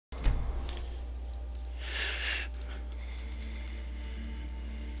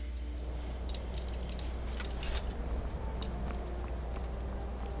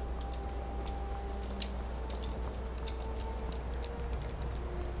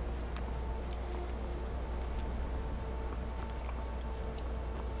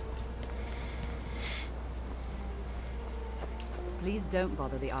Please don't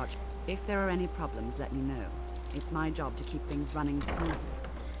bother the Arch. If there are any problems, let me know. It's my job to keep things running smoothly.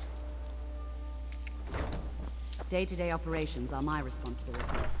 Day-to-day operations are my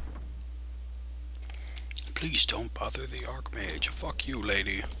responsibility. Please don't bother the Archmage. Fuck you,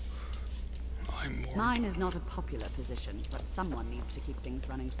 lady. I'm more... Mine is not a popular position, but someone needs to keep things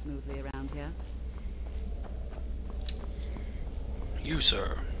running smoothly around here. You,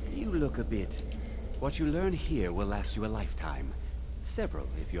 sir. You look a bit. What you learn here will last you a lifetime. Several,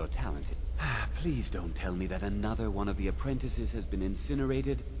 if you're talented. Please don't tell me that another one of the apprentices has been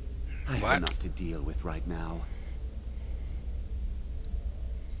incinerated. I have enough to deal with right now.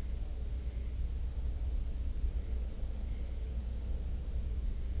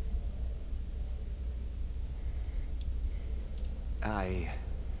 I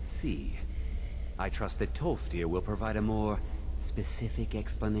see. I trust that Tolfdir will provide a more specific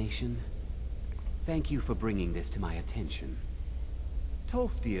explanation. Thank you for bringing this to my attention.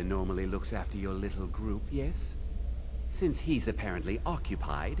 Tolfdir normally looks after your little group, yes? Since he's apparently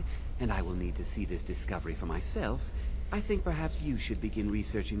occupied, and I will need to see this discovery for myself, I think perhaps you should begin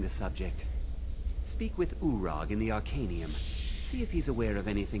researching the subject. Speak with Urag in the Arcanium. See if he's aware of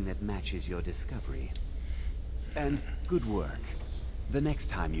anything that matches your discovery. And good work. The next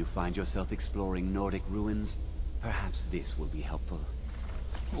time you find yourself exploring Nordic ruins, perhaps this will be helpful.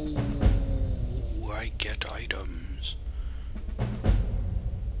 Ooh, I get items.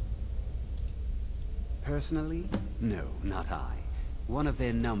 Personally? No, not I. One of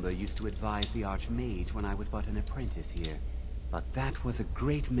their number used to advise the Archmage when I was but an apprentice here. But that was a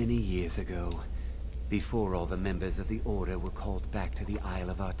great many years ago, before all the members of the Order were called back to the Isle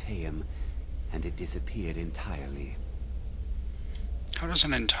of Artaeum, and it disappeared entirely. How does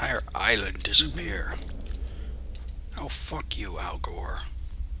an entire island disappear? Oh, fuck you, Al Gore.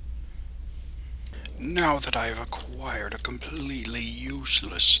 Now that I have acquired a completely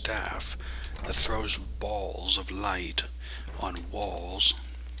useless staff that throws balls of light on walls...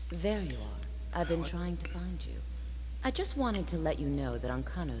 There you are. I've been trying to find you. I just wanted to let you know that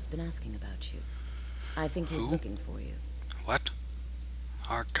Ancano's been asking about you. I think he's looking for you. What?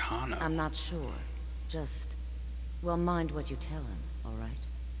 Arcano? I'm not sure. Just... well, mind what you tell him, all right?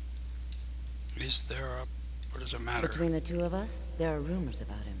 Is there a... what does it matter? Between the two of us, there are rumors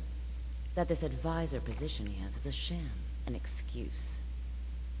about him. That this advisor position he has is a sham, an excuse.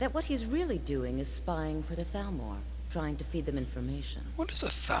 That what he's really doing is spying for the Thalmor, trying to feed them information. What is a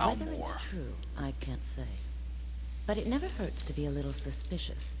Thalmor? Whether it's true, I can't say. But it never hurts to be a little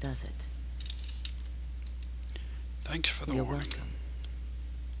suspicious, does it? Thanks for the You're warning. welcome.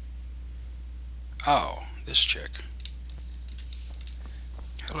 Oh, this chick.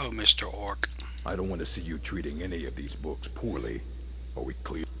 Hello, Mr. Orc. I don't want to see you treating any of these books poorly. Are we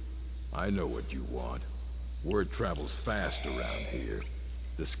clear? I know what you want. Word travels fast around here.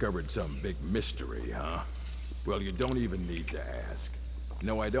 Discovered some big mystery, huh? Well, you don't even need to ask.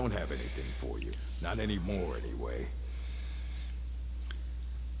 No, I don't have anything for you. Not anymore, anyway.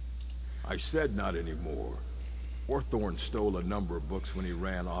 I said not anymore. Orthorn stole a number of books when he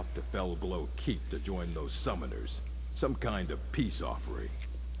ran off to Felglow Keep to join those summoners. Some kind of peace offering.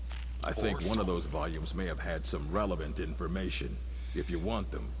 I think one of those volumes may have had some relevant information. If you want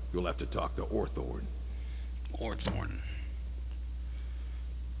them, you'll have to talk to Orthorn. Orthorn.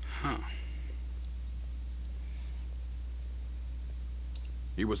 Huh.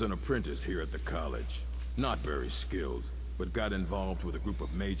 He was an apprentice here at the college. Not very skilled, but got involved with a group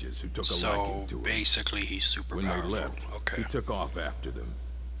of mages who took a liking to him. So basically he's super When powerful. they left, Okay. he took off after them.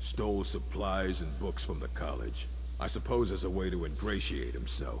 Stole supplies and books from the college. I suppose as a way to ingratiate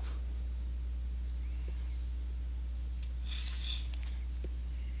himself.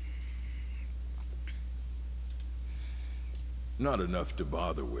 Not enough to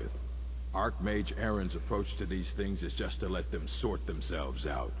bother with. Archmage Aaron's approach to these things is just to let them sort themselves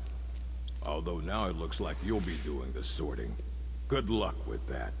out. Although now it looks like you'll be doing the sorting. Good luck with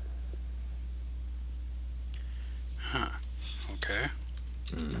that. Huh. Okay.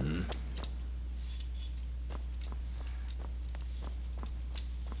 Mm-hmm.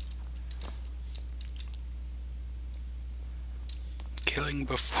 Killing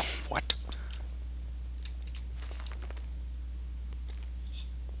before... what?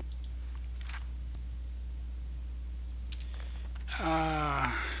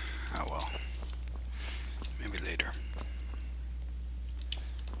 Oh well. Maybe later.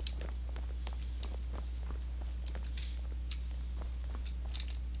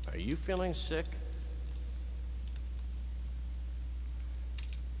 Are you feeling sick?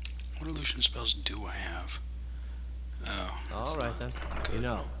 What illusion spells do I have? Oh. All right then. Good. You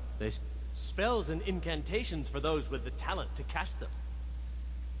know, spells and incantations for those with the talent to cast them.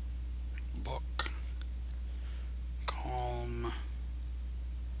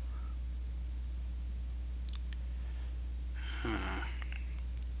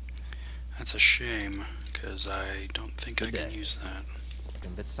 That's a shame, because I don't think I Good can day. use that.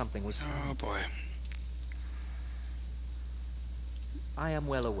 And that something was Oh found. boy. I am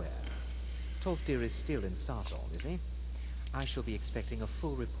well aware. Tolfdir is still in Sarthorn, is he? I shall be expecting a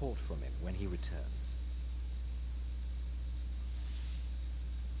full report from him when he returns.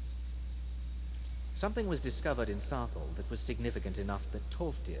 Something was discovered in Sarthol that was significant enough that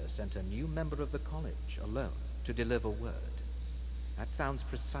Tolfdir sent a new member of the college alone to deliver word. That sounds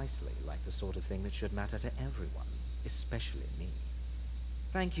precisely like the sort of thing that should matter to everyone, especially me.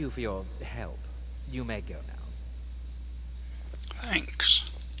 Thank you for your help. You may go now. Thanks.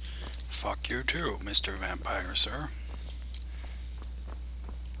 Fuck you too, Mr. Vampire, sir.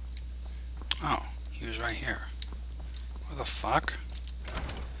 Oh, he was right here. What the fuck?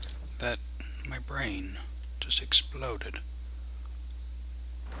 That... my brain just exploded.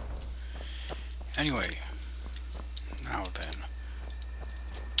 Anyway, now then.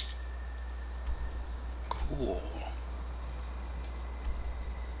 Cool.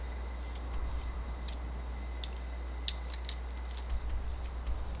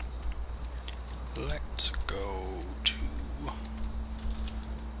 Let's go to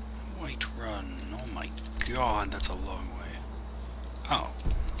Whiterun. Oh my god, that's a long way. Oh,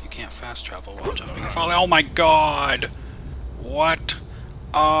 you can't fast travel while jumping and falling. Oh my god! What?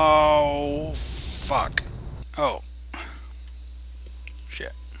 Oh, fuck. Oh.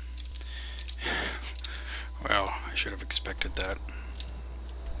 Shit. Well, I should have expected that.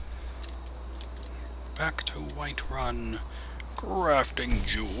 Back to Whiterun. Crafting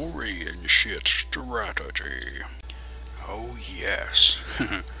jewelry and shit strategy. Oh yes.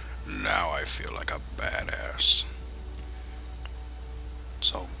 Now I feel like a badass.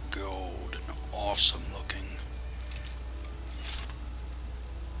 It's all gold and awesome looking.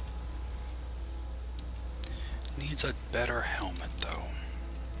 Needs a better helmet though.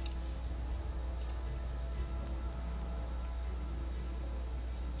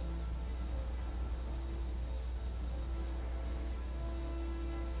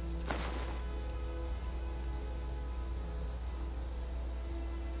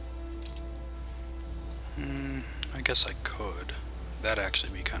 I guess I could. That'd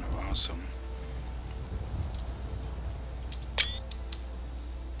actually be kind of awesome.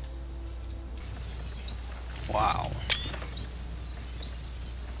 Wow.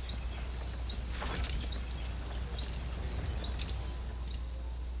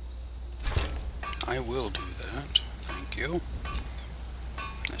 I will do that. Thank you.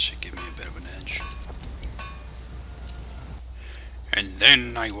 That should give me a bit of an edge. And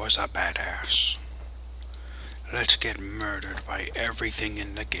then I was a badass. Let's get murdered by everything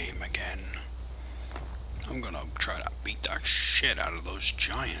in the game again. I'm gonna try to beat the shit out of those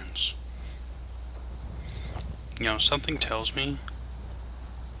giants. You know, something tells me...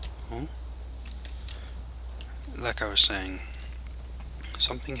 Huh? Like I was saying,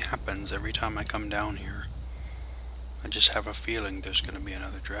 something happens every time I come down here. I just have a feeling there's gonna be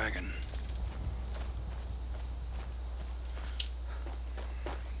another dragon.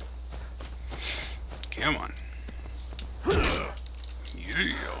 Come on.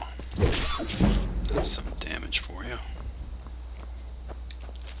 Yeah. That's some damage for you.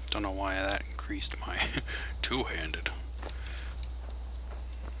 Don't know why that increased my two-handed.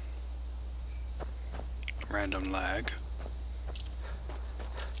 Random lag.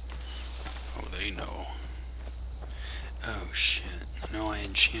 Oh, they know. Oh shit. I know I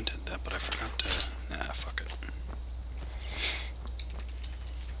enchanted that, but I forgot to... Nah, fuck it.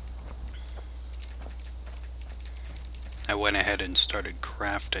 I went ahead and started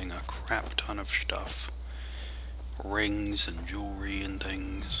crafting a crap ton of stuff. Rings and jewelry and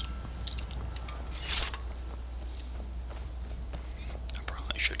things. I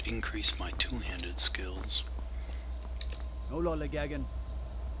probably should increase my two-handed skills. No lollygagging.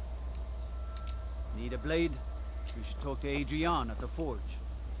 Need a blade? We should talk to Adrian at the forge.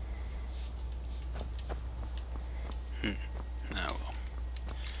 Oh well.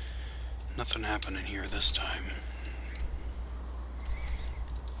 Nothing happening here this time.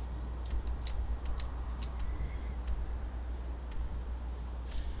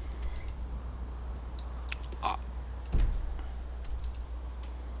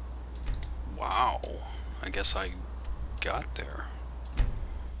 Wow, I guess I got there.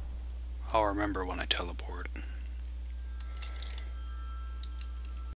 I'll remember when I teleport.